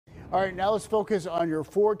All right, now let's focus on your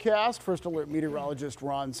forecast. First Alert meteorologist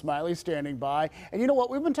Smiley standing by. And you know what?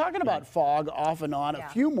 We've been talking about fog off and on a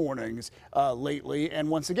few mornings lately, and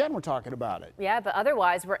once again, we're talking about it. Yeah, but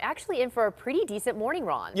otherwise, we're actually in for a pretty decent morning,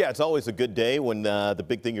 Ron. Yeah, it's always a good day when the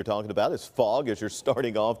big thing you're talking about is fog as you're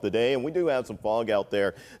starting off the day, and we do have some fog out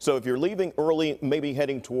there. So if you're leaving early, maybe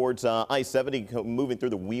heading towards I-70, moving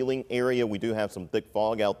through the Wheeling area, we do have some thick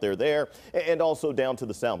fog out there, and also down to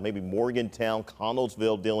the south, maybe Morgantown,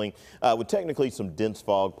 Connellsville, dealing with technically some dense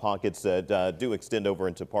fog pockets that do extend over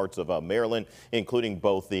into parts of Maryland, including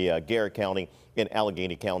both the Garrett County and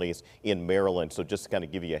Allegheny counties in Maryland. So just to kind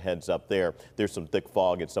of give you a heads up there's some thick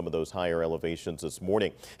fog at some of those higher elevations this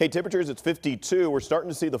morning. Hey, temperatures, it's 52. We're starting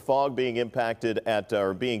to see the fog being impacted at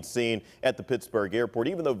or being seen at the Pittsburgh airport.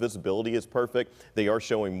 Even though visibility is perfect, they are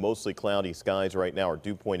showing mostly cloudy skies right now. Our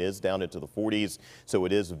dew point is down into the 40s, so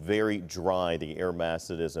it is very dry, the air mass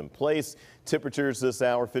that is in place. Temperatures this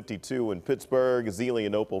hour, 52 in Pittsburgh,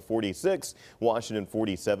 Zelienople 46, Washington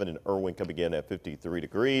 47, and Irwin coming in at 53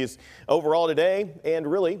 degrees. Overall today, and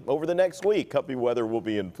really over the next week, cuppy weather will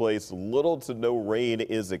be in place. Little to no rain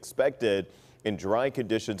is expected. And dry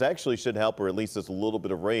conditions actually should help, or at least this little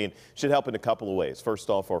bit of rain should help in a couple of ways. First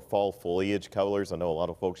off, our fall foliage colors. I know a lot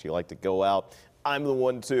of folks, you like to go out. I'm the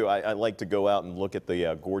one too. I like to go out and look at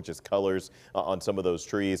the gorgeous colors on some of those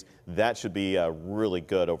trees. That should be really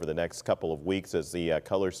good over the next couple of weeks as the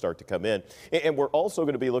colors start to come in. And we're also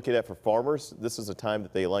going to be looking at, for farmers, this is a time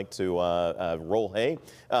that they like to roll hay.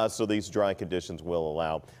 So these dry conditions will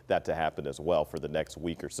allow that to happen as well for the next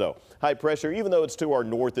week or so. High pressure, even though it's to our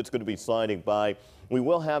north, it's going to be sliding by. We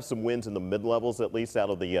will have some winds in the mid-levels, at least out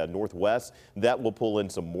of the northwest. That will pull in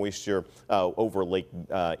some moisture over Lake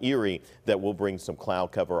Erie that will bring some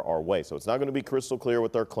cloud cover our way. So it's not going to be crystal clear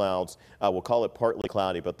with our clouds. We'll call it partly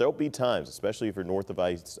cloudy, but there'll be times, especially if you're north of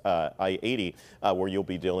I-80, where you'll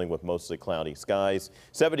be dealing with mostly cloudy skies.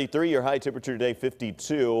 73, your high temperature today,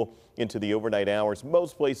 52 into the overnight hours.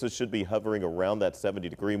 Most places should be hovering around that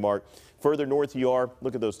 70-degree mark. Further north you are,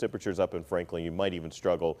 look at those temperatures up in Franklin. You might even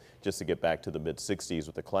struggle just to get back to the mid-60s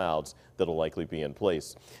with the clouds that'll likely be in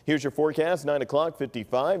place. Here's your forecast, 9 o'clock,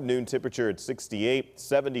 55, noon temperature at 68,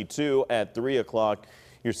 72 at 3 o'clock.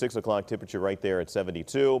 Your 6 o'clock temperature right there at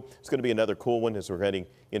 72. It's going to be another cool one as we're heading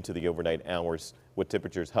into the overnight hours with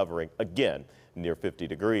temperatures hovering again near 50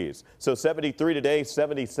 degrees. So 73 today,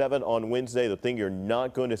 77 on Wednesday. The thing you're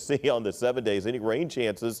not going to see on the 7 days, any rain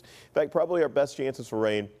chances. In fact, probably our best chances for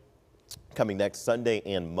rain coming next Sunday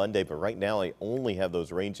and Monday. But right now, I only have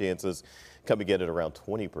those rain chances coming in at around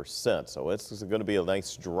 20%. So it's going to be a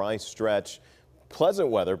nice dry stretch. Pleasant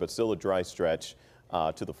weather, but still a dry stretch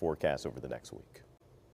to the forecast over the next week.